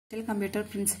Computer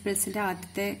പ്രിൻസിപ്പിൾസിന്റെ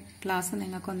ആദ്യത്തെ class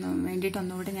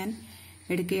വേണ്ടിയിട്ടൊന്നുകൂടി ഞാൻ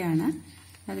എടുക്കുകയാണ്.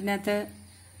 അതിനകത്ത്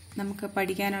നമുക്ക്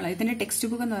പഠിക്കാനുള്ള ഇതിന്റെ ടെക്സ്റ്റ്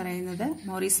ബുക്ക് എന്ന് പറയുന്നത്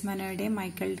Morris മനോയുടെയും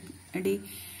Michael D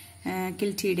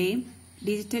കിൽറ്റിയുടെയും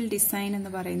digital design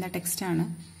എന്ന് പറയുന്ന ടെക്സ്റ്റാണ്.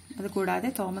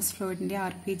 അതുകൂടാതെ തോമസ് ഫ്ലോയിഡിന്റെ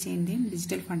RP ജെയിന്റെയും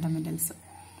ഡിജിറ്റൽ ഫണ്ടമെന്റൽസ്.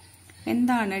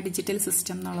 എന്താണ് ഡിജിറ്റൽ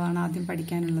സിസ്റ്റം എന്നുള്ളതാണ് ആദ്യം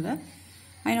പഠിക്കാനുള്ളത്.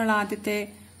 അതിനുള്ള ആദ്യത്തെ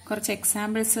കുറച്ച്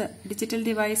എക്സാമ്പിൾസ്. ഡിജിറ്റൽ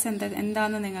ഡിവൈസ്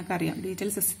എന്താണെന്ന് നിങ്ങൾക്കറിയാം. ഡിജിറ്റൽ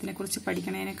സിസ്റ്റത്തിനെ കുറിച്ച്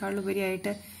പഠിക്കുന്നതിനേക്കാൾ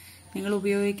ഉപരിയായിട്ട് നിങ്ങൾ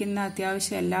ഉപയോഗിക്കുന്ന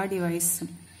അത്യാവശ്യം എല്ലാ ഡിവൈസും,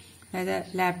 അതായത്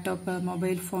laptop,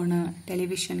 mobile phone,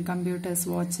 television, computers,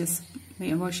 watches,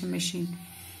 washing machine,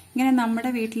 ഇങ്ങനെ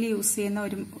നമ്മുടെ വീട്ടിൽ യൂസ് ചെയ്യുന്ന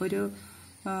ഒരു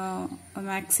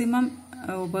മാക്സിമം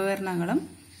ഉപകരണങ്ങളും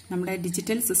നമ്മുടെ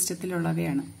ഡിജിറ്റൽ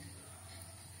സിസ്റ്റത്തിലുള്ളവയാണ്.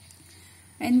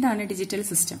 എന്താണ് digital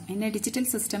system? In A digital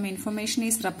system information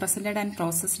is represented and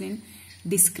processed in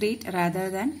discrete rather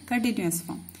than continuous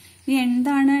form. ഇനി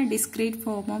എന്താണ് ഡിസ്ക്രീറ്റ്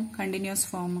ഫോമും കണ്ടിന്യൂസ്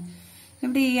ഫോമും?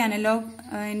 ഇവിടെ ഈ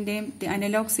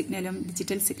അനലോഗ് സിഗ്നലും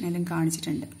ഡിജിറ്റൽ സിഗ്നലും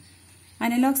കാണിച്ചിട്ടുണ്ട്.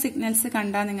 അനലോഗ് സിഗ്നൽസ്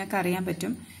കണ്ടാൽ നിങ്ങൾക്ക് അറിയാൻ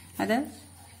പറ്റും, അത്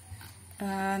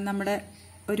നമ്മുടെ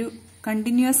ഒരു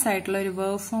കണ്ടിന്യൂസ് ആയിട്ടുള്ള ഒരു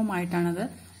വേവ് ഫോം ആയിട്ടാണത്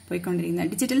പോയിക്കൊണ്ടിരിക്കുന്നത്.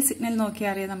 ഡിജിറ്റൽ സിഗ്നൽ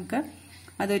നോക്കിയാൽ അറിയാം നമുക്ക്,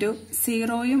 അതൊരു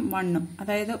 0യും 1ഉം,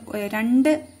 അതായത്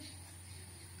 2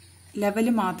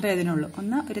 ലെവല് മാത്രമേ അതിനുള്ളൂ.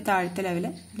 ഒന്ന് ഒരു താഴത്തെ ലെവല്,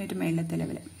 പിന്നെ ഒരു മേളത്തെ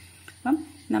ലെവല്. അപ്പം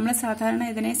നമ്മൾ സാധാരണ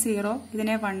ഇതിനെ 0,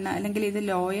 ഇതിനെ 1, അല്ലെങ്കിൽ ഇത്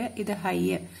ലോയ്, ഇത് ഹൈ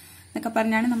എന്നൊക്കെ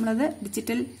പറഞ്ഞാണ് നമ്മളത്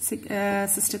ഡിജിറ്റൽ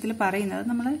സിസ്റ്റത്തിൽ പറയുന്നത്.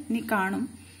 നമ്മൾ ഇനി കാണും.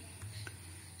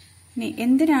 ഇനി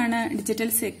എന്തിനാണ്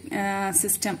ഡിജിറ്റൽ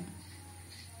സിസ്റ്റം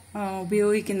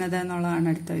ഉപയോഗിക്കുന്നത് എന്നുള്ളതാണ്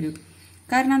അടുത്തൊരു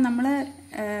കാരണം. നമ്മൾ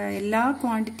എല്ലാ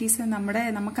ക്വാണ്ടിറ്റീസും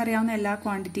നമുക്കറിയാവുന്ന എല്ലാ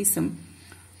ക്വാണ്ടിറ്റീസും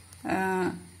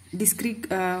ഡിസ്ക്രീറ്റ്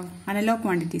അനലോഗ്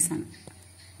ക്വാണ്ടിറ്റീസ് ആണ്.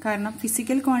 കാരണം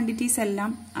ഫിസിക്കൽ ക്വാണ്ടിറ്റീസ്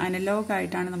എല്ലാം അനലോഗ്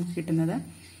ആയിട്ടാണ് നമുക്ക് കിട്ടുന്നത്.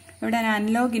 ഇവിടെ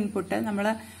അനലോഗ് ഇൻപുട്ട് നമ്മൾ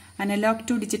അനലോഗ്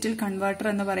ടു ഡിജിറ്റൽ കൺവേർട്ടർ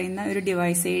എന്ന് പറയുന്ന ഒരു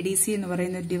ഡിവൈസ്, ADC എന്ന്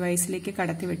പറയുന്ന ഒരു ഡിവൈസിലേക്ക്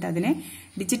കടത്തിവിട്ട് അതിനെ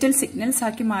ഡിജിറ്റൽ സിഗ്നൽസ്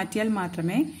ആക്കി മാറ്റിയാൽ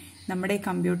മാത്രമേ നമ്മുടെ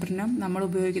കമ്പ്യൂട്ടറിനും നമ്മൾ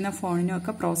ഉപയോഗിക്കുന്ന ഫോണിനും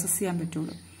ഒക്കെ പ്രോസസ്സ് ചെയ്യാൻ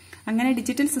പറ്റുള്ളൂ. അങ്ങനെ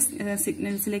ഡിജിറ്റൽ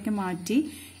സിഗ്നൽസിലേക്ക് മാറ്റി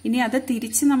ഇനി അത്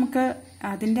തിരിച്ച് നമുക്ക്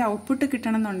അതിന്റെ ഔട്ട്പുട്ട്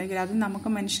കിട്ടണമെന്നുണ്ടെങ്കിൽ, അത് നമുക്ക്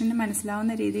മനുഷ്യന്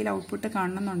മനസ്സിലാവുന്ന രീതിയിൽ ഔട്ട്പുട്ട്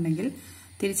കാണണമെന്നുണ്ടെങ്കിൽ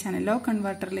തിരിച്ച് അനലോഗ്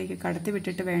കൺവേർട്ടറിലേക്ക് കടത്തി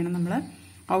വിട്ടിട്ട് വേണം നമ്മൾ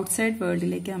ഔട്ട്സൈഡ്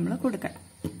വേൾഡിലേക്ക് നമ്മൾ കൊടുക്കാൻ.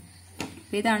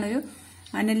 ഇതാണൊരു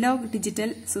അനലോഗ്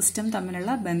ഡിജിറ്റൽ സിസ്റ്റം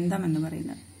തമ്മിലുള്ള ബന്ധം എന്ന്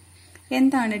പറയുന്നത്.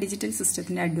 എന്താണ് ഡിജിറ്റൽ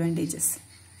സിസ്റ്റത്തിന്റെ അഡ്വാൻറ്റേജസ്?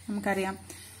 നമുക്കറിയാം,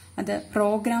 അത്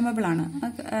പ്രോഗ്രാമബിൾ ആണ്.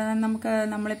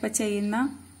 നമ്മളിപ്പോൾ ചെയ്യുന്ന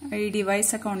ഈ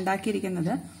ഡിവൈസ് ഒക്കെ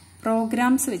ഉണ്ടാക്കിയിരിക്കുന്നത്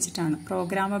പ്രോഗ്രാംസ് വെച്ചിട്ടാണ്.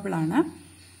 പ്രോഗ്രാമബിൾ ആണ്.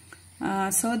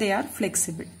 So they are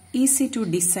flexible, easy to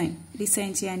design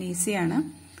ചെയ്യാൻ ഈസിയാണ്.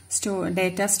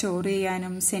 ഡേറ്റ സ്റ്റോർ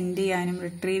ചെയ്യാനും സെൻഡ് ചെയ്യാനും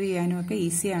റിട്രീവ് ചെയ്യാനും ഒക്കെ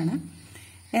ഈസിയാണ്.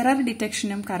 എറർ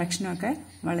ഡിറ്റക്ഷനും കറക്ഷനും ഒക്കെ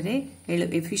വളരെ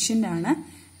എഫിഷ്യന്റ് ആണ്.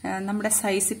 നമ്മുടെ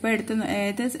സൈസ് ഇപ്പോൾ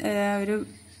ഏത് ഒരു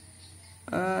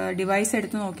ഡിവൈസ്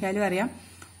എടുത്ത് നോക്കിയാലും അറിയാം,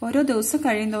 ഓരോ ദിവസം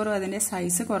കഴിയുന്തോറും അതിന്റെ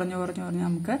സൈസ് കുറഞ്ഞു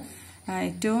നമുക്ക്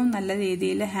ഏറ്റവും നല്ല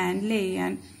രീതിയിൽ ഹാൻഡിൽ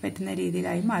ചെയ്യാൻ പറ്റുന്ന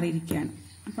രീതിയിലായി മാറിയിരിക്കുകയാണ്.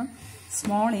 അപ്പം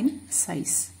സ്മോൾ ഇൻ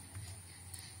സൈസ്.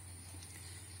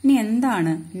 ഇനി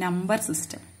എന്താണ് നമ്പർ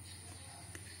സിസ്റ്റം?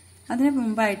 അതിന്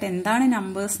മുമ്പായിട്ട് എന്താണ്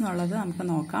നമ്പേഴ്സ് എന്നുള്ളത് നമുക്ക്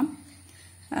നോക്കാം.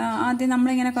 ആദ്യം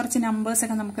നമ്മളിങ്ങനെ കുറച്ച്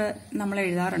നമ്പേഴ്സൊക്കെ നമ്മൾ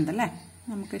എഴുതാറുണ്ടല്ലേ.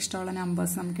 നമുക്ക് ഇഷ്ടമുള്ള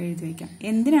നമ്പേഴ്സ് നമുക്ക് എഴുതി വയ്ക്കാം.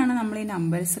 എന്തിനാണ് നമ്മൾ ഈ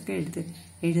നമ്പേഴ്സൊക്കെ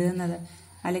എഴുതുന്നത്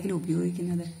അല്ലെങ്കിൽ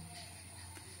ഉപയോഗിക്കുന്നത്?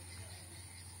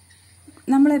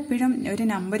 നമ്മളെപ്പോഴും ഒരു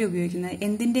നമ്പർ ഉപയോഗിക്കുന്നത്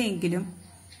എന്തിൻ്റെയെങ്കിലും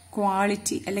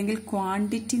ക്വാളിറ്റി അല്ലെങ്കിൽ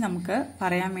ക്വാണ്ടിറ്റി നമുക്ക്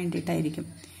പറയാൻ വേണ്ടിയിട്ടായിരിക്കും.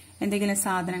 എന്തെങ്കിലും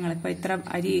സാധനങ്ങൾ, ഇപ്പോൾ ഇത്ര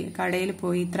അരി, കടയിൽ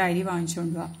പോയി ഇത്ര അരി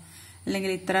വാങ്ങിച്ചുകൊണ്ട് പോവാ,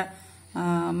 അല്ലെങ്കിൽ ഇത്ര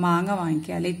മാങ്ങ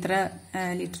വാങ്ങിക്കുക, അല്ലെങ്കിൽ ഇത്ര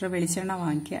ലിറ്റർ വെളിച്ചെണ്ണ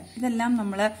വാങ്ങിക്കുക, ഇതെല്ലാം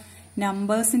നമ്മൾ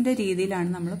നമ്പേഴ്സിന്റെ രീതിയിലാണ്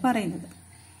നമ്മൾ പറയുന്നത്.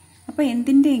 അപ്പോൾ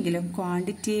എന്തിൻ്റെയെങ്കിലും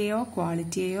ക്വാണ്ടിറ്റിയെയോ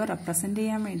ക്വാളിറ്റിയെയോ റെപ്രസെന്റ്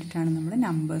ചെയ്യാൻ വേണ്ടിയിട്ടാണ് നമ്മൾ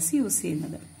നമ്പേഴ്സ് യൂസ്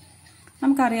ചെയ്യുന്നത്.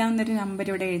 നമുക്കറിയാവുന്നൊരു നമ്പർ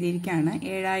ഇവിടെ എഴുതിയിരിക്കുകയാണ്,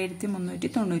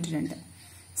 7392,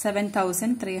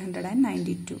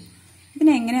 7392.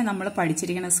 ഇതിനെങ്ങനെ നമ്മൾ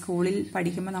പഠിച്ചിരിക്കണം? സ്കൂളിൽ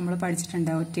പഠിക്കുമ്പോൾ നമ്മൾ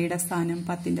പഠിച്ചിട്ടുണ്ട്, ഒറ്റയുടെ സ്ഥാനം,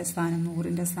 10ന്റെ സ്ഥാനം,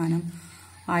 100ന്റെ സ്ഥാനം,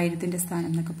 1000ന്റെ സ്ഥാനം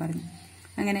എന്നൊക്കെ പറഞ്ഞു.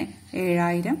 അങ്ങനെ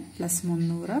 7000 +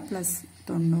 300 +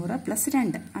 90 +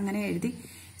 2 അങ്ങനെ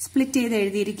സ്പ്ലിറ്റ് ചെയ്ത്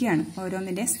എഴുതിയിരിക്കുകയാണ്,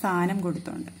 ഓരോന്നിന്റെ സ്ഥാനം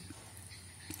കൊടുത്തോണ്ട്.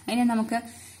 അതിനെ നമുക്ക്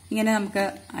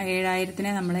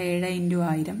 7000നെ നമ്മൾ 7 ×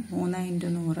 1000, 3 ×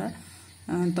 100,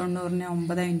 90നെ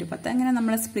 9 × 10 അങ്ങനെ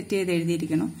നമ്മൾ സ്പ്ലിറ്റ് ചെയ്ത്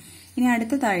എഴുതിയിരിക്കണം. ഇനി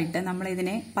അടുത്തതായിട്ട് നമ്മൾ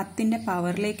ഇതിനെ 10ന്റെ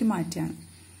പവറിലേക്ക് മാറ്റുകയാണ്.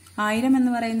 1000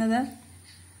 എന്ന് പറയുന്നത്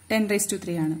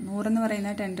 10⁻³ ആണ്, 100 എന്ന്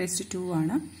പറയുന്നത് 10⁻²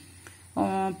 ആണ്,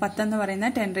 10 എന്ന്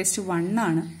പറയുന്നത് 10⁻1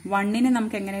 ആണ്. 1നെ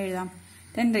നമുക്ക് എങ്ങനെ എഴുതാം?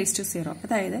 10⁻0.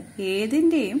 അതായത്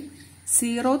ഏതിന്റെയും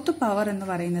 0th പവർ എന്ന്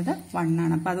പറയുന്നത് 1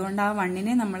 ആണ്. അപ്പൊ അതുകൊണ്ട് ആ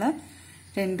 1നെ നമ്മൾ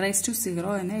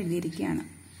 10⁻0 എന്ന് എഴുതിയിരിക്കുകയാണ്.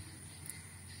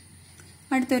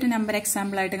 അടുത്തൊരു നമ്പർ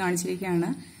എക്സാമ്പിൾ ആയിട്ട് കാണിച്ചിരിക്കുകയാണ്.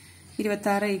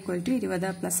 26 = 20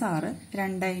 + 6,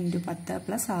 2 × 10 +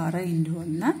 6 ×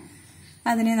 1.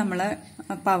 അതിനെ നമ്മൾ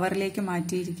പവറിലേക്ക്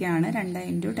മാറ്റിയിരിക്കുകയാണ്.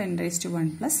 2 × 10⁻1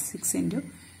 + 6 ×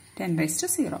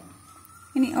 10⁻0.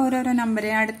 ഇനി ഓരോരോ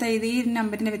നമ്പറെ അടുത്ത ഈ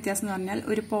നമ്പറിന്റെ വ്യത്യാസം എന്ന് പറഞ്ഞാൽ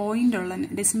ഒരു പോയിന്റ് ഉള്ള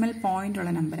ഡെസിമൽ പോയിന്റ്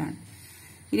ഉള്ള നമ്പറാണ്.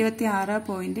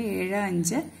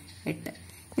 26.758.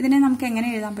 ഇതിനെ നമുക്ക് എങ്ങനെ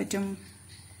എഴുതാൻ പറ്റും?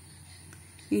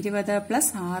 20 +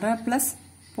 6 +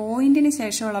 പോയിന്റിന്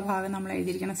ശേഷമുള്ള ഭാഗം നമ്മൾ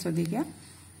എഴുതിയിരിക്കണം, ശ്രദ്ധിക്കുക.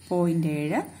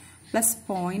 0.7 +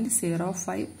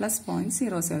 0.05 +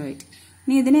 0.008.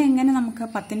 ഇനി ഇതിനെ എങ്ങനെ നമുക്ക്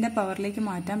 10ന്റെ പവറിലേക്ക്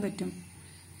മാറ്റാൻ പറ്റും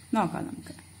നോക്കാം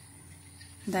നമുക്ക്.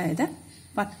 അതായത്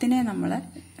 10നെ നമ്മൾ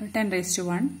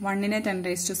 10⁻1, 1നെ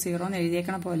 10⁻0 എന്ന്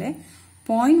എഴുതിയേക്കണ പോലെ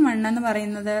 0.1 എന്ന്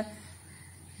പറയുന്നത്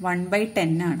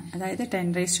 1/10 ആണ്. അതായത്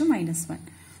 10⁻⁻1.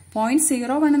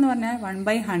 0.01 എന്ന് പറഞ്ഞാൽ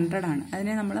 1/100 ആണ്.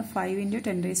 അതിനെ നമ്മൾ 5 ×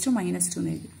 10⁻2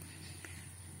 എന്ന് എഴുതി.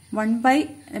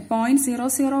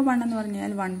 0.001 എന്ന്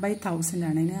പറഞ്ഞാൽ 1/1000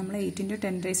 ആണ്. ഇതിനെ നമ്മൾ 8 ×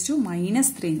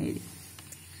 10⁻³ എന്ന് എഴുതി.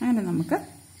 അങ്ങനെ നമുക്ക്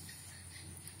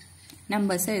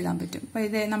നമ്പേഴ്സ് എഴുതാൻ പറ്റും. അപ്പോൾ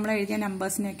ഇത് നമ്മൾ എഴുതിയ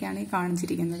നമ്പേഴ്സിനെയൊക്കെയാണ് ഈ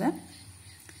കാണിച്ചിരിക്കുന്നത്.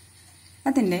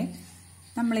 ഇതിനെ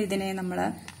നമ്മൾ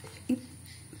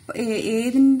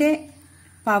ഏതിൻ്റെ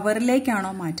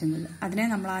പവറിലേക്കാണോ മാറ്റുന്നത് അതിനെ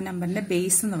നമ്മൾ ആ നമ്പറിന്റെ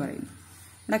ബേസ് എന്ന് പറയുന്നു.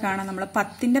 ഇവിടെ കാണാം, നമ്മൾ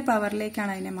 10ന്റെ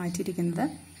പവറിലേക്കാണ് അതിനെ മാറ്റിയിരിക്കുന്നത്.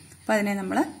 അപ്പോൾ അതിനെ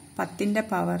നമ്മൾ 10ന്റെ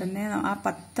പവറിനെ, ആ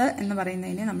 10 എന്ന്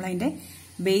പറയുന്നതിനെ നമ്മൾ അതിന്റെ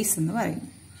ബേസ് എന്ന് പറയുന്നു.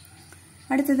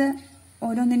 അടുത്തത്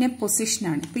ഓരോന്നിന്റെ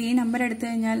പൊസിഷനാണ്. ഇപ്പോൾ ഈ നമ്പർ എടുത്തു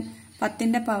കഴിഞ്ഞാൽ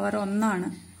 10ന്റെ പവർ 1 ആണ്.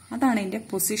 അതാണ് ഇതിന്റെ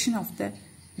പൊസിഷൻ ഓഫ് ദ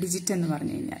ഡിജിറ്റ് എന്ന്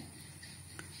പറഞ്ഞു കഴിഞ്ഞാൽ.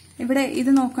 ഇവിടെ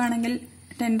ഇത് നോക്കുകയാണെങ്കിൽ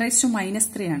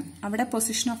 10⁻³ ആണ്. അവിടെ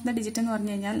പൊസിഷൻ ഓഫ് ദ ഡിജിറ്റ് എന്ന്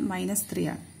പറഞ്ഞു കഴിഞ്ഞാൽ -3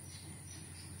 ആണ്.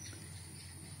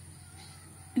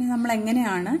 ഇനി നമ്മൾ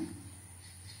എങ്ങനെയാണ്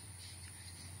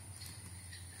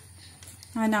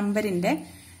ആ നമ്പറിന്റെ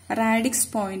റാഡിക്സ്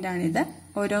പോയിന്റ് ആണിത്.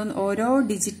 ഓരോ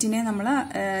ഡിജിറ്റിനെ നമ്മൾ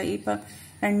ഇപ്പം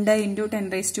 2 ×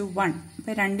 10⁻1,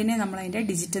 ഇപ്പം 2നെ നമ്മൾ അതിന്റെ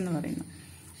ഡിജിറ്റ് എന്ന് പറയുന്നു.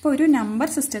 അപ്പോൾ ഒരു നമ്പർ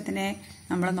സിസ്റ്റത്തിനെ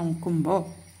നമ്മൾ നോക്കുമ്പോൾ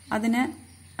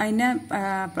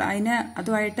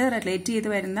അതുമായിട്ട് റിലേറ്റ് ചെയ്ത്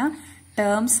വരുന്ന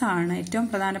ടേംസ് ആണ് ഏറ്റവും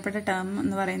പ്രധാനപ്പെട്ട ടേം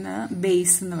എന്ന് പറയുന്നത്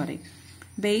ബേസ് എന്ന് പറയും.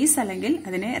 ബേസ് അല്ലെങ്കിൽ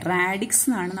അതിനെ റാഡിക്സ്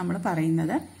എന്നാണ് നമ്മൾ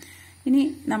പറയുന്നത്. ഇനി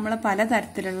നമ്മൾ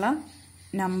പലതരത്തിലുള്ള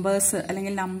നമ്പേഴ്സ്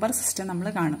അല്ലെങ്കിൽ നമ്പർ സിസ്റ്റം നമ്മൾ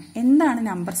കാണും. എന്താണ്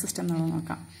നമ്പർ സിസ്റ്റം എന്നുള്ളത്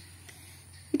നോക്കാം.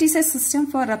 It is A system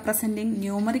for representing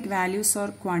numeric values or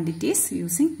quantities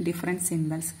using different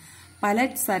symbols. പല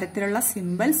തരത്തിലുള്ള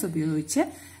സിംബൽസ് ഉപയോഗിച്ച്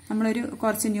നമ്മളൊരു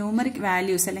കുറച്ച് ന്യൂമറിക്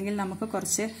വാല്യൂസ് അല്ലെങ്കിൽ നമുക്ക്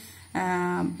കുറച്ച്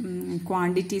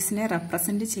ക്വാണ്ടിറ്റീസിനെ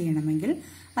റെപ്രസെന്റ് ചെയ്യണമെങ്കിൽ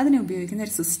അതിനെ ഉപയോഗിക്കുന്ന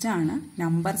ഒരു സിസ്റ്റമാണ്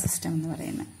നമ്പർ സിസ്റ്റം എന്ന്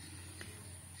പറയുന്നത്.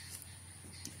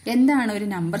 എന്താണ് ഒരു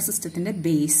നമ്പർ സിസ്റ്റത്തിന്റെ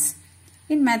base?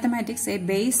 In mathematics, a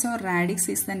base or radix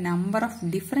is the number of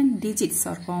different digits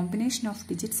or combination of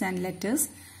digits and letters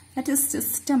that a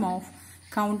system of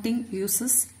counting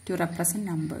uses to represent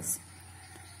numbers.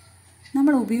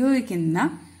 നമ്മൾ ഉപയോഗിക്കുന്ന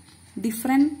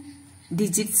different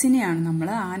ഡിജിറ്റ്സിനെയാണ് നമ്മൾ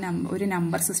ഒരു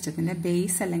number സിസ്റ്റത്തിന്റെ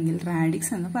base അല്ലെങ്കിൽ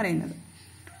radix എന്ന് പറയുന്നത്.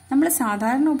 നമ്മൾ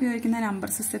സാധാരണ ഉപയോഗിക്കുന്ന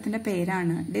നമ്പർ സിസ്റ്റത്തിന്റെ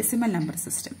പേരാണ് ഡെസിമൽ നമ്പർ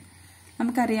സിസ്റ്റം.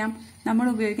 നമുക്കറിയാം, നമ്മൾ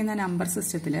ഉപയോഗിക്കുന്ന നമ്പർ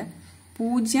സിസ്റ്റത്തിൽ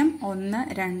 0, 1,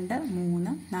 2,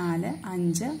 3, 4,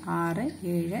 5, 6,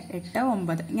 7, 8,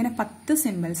 9 ഇങ്ങനെ 10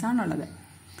 സിംബൽസ് ആണുള്ളത്.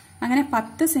 അങ്ങനെ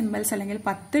 10 സിംബൽസ് അല്ലെങ്കിൽ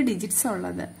 10 ഡിജിറ്റ്സ്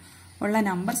ഉള്ള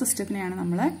നമ്പർ സിസ്റ്റത്തിനെയാണ്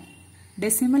നമ്മൾ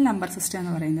ഡെസിമൽ നമ്പർ സിസ്റ്റം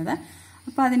എന്ന് പറയുന്നത്.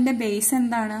 അപ്പോൾ അതിന്റെ ബേസ്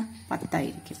എന്താണ്? 10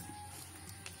 ആയിരിക്കും.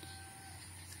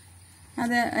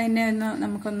 അതിനെ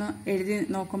നമുക്കൊന്ന് എഴുതി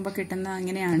നോക്കുമ്പോൾ കിട്ടുന്ന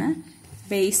അങ്ങനെയാണ്.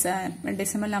 ബേസ്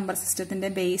ഡെസിമൽ നമ്പർ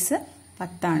സിസ്റ്റത്തിന്റെ ബേസ്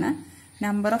 10 ആണ്.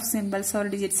 Number of symbols or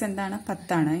digits എന്താണ്?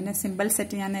 10 ആണ്. അതിന്റെ സിംബൽ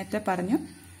സെറ്റ് ഞാൻ നേരത്തെ പറഞ്ഞു,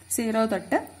 0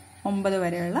 തൊട്ട് 9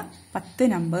 വരെയുള്ള 10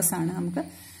 നമ്പേഴ്സ് ആണ് നമുക്ക്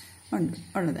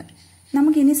ഉള്ളത്.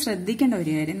 നമുക്കിനി ശ്രദ്ധിക്കേണ്ട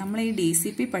ഒരു കാര്യം, നമ്മൾ ഈ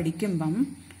DCP പഠിക്കുമ്പം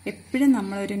എപ്പോഴും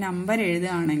നമ്മളൊരു നമ്പർ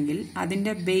എഴുതുകയാണെങ്കിൽ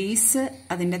അതിന്റെ ബേസ്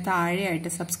അതിന്റെ താഴെയായിട്ട്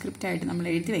സബ്സ്ക്രിപ്റ്റ് ആയിട്ട് നമ്മൾ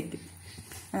എഴുതി വെക്കും.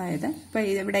 അതായത് ഇപ്പൊ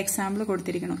ഇവിടെ എക്സാമ്പിൾ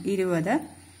കൊടുത്തിരിക്കണം 20,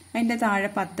 അതിന്റെ താഴെ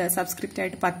 10 സബ്സ്ക്രിപ്റ്റ്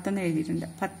ആയിട്ട് 10 എന്ന് എഴുതിയിട്ടുണ്ട്.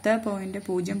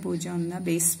 10.001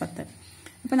 ബേസ് 10.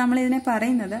 അപ്പൊ നമ്മൾ ഇതിനെ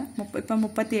പറയുന്നത് ഇപ്പൊ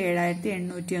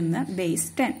 37,801 ബേസ്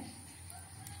 10,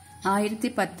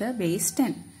 1010 ബേസ്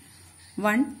 10,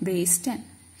 1 ബേസ് 10,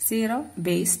 0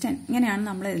 ബേസ് 10 ഇങ്ങനെയാണ്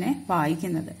നമ്മൾ ഇതിനെ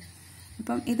വായിക്കുന്നത്.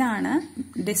 അപ്പം ഇതാണ്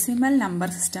ഡെസിമൽ നമ്പർ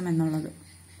സിസ്റ്റം എന്നുള്ളത്.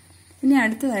 ഇനി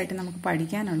അടുത്തതായിട്ട് നമുക്ക്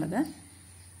പഠിക്കാനുള്ളത്,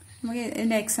 നമുക്ക്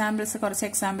ഇതിന്റെ കുറച്ച്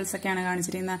എക്സാമ്പിൾസ് ഒക്കെയാണ്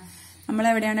കാണിച്ചിരിക്കുന്നത്.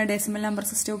 നമ്മളെവിടെയാണ് ഡെസിമൽ നമ്പർ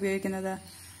സിസ്റ്റം ഉപയോഗിക്കുന്നത്?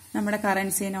 നമ്മുടെ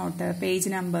currency note, page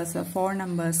numbers, phone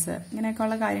numbers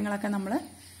ഇങ്ങനെയൊക്കെയുള്ള കാര്യങ്ങളൊക്കെ നമ്മൾ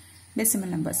ഡെസിമൽ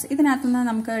നമ്പേഴ്സ്. ഇതിനകത്തുനിന്ന്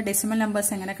നമുക്ക് ഡെസിമൽ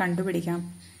നമ്പേഴ്സ് എങ്ങനെ കണ്ടുപിടിക്കാം?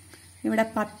 ഇവിടെ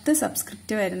 10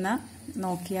 സബ്സ്ക്രിപ്റ്റ് വരുന്ന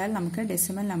നോക്കിയാൽ നമുക്ക്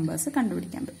ഡെസിമൽ നമ്പേഴ്സ്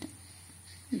കണ്ടുപിടിക്കാൻ പറ്റും.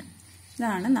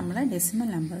 ഇതാണ് നമ്മൾ ഡെസിമൽ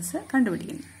നമ്പേഴ്സ്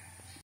കണ്ടുപിടിക്കുന്നത്.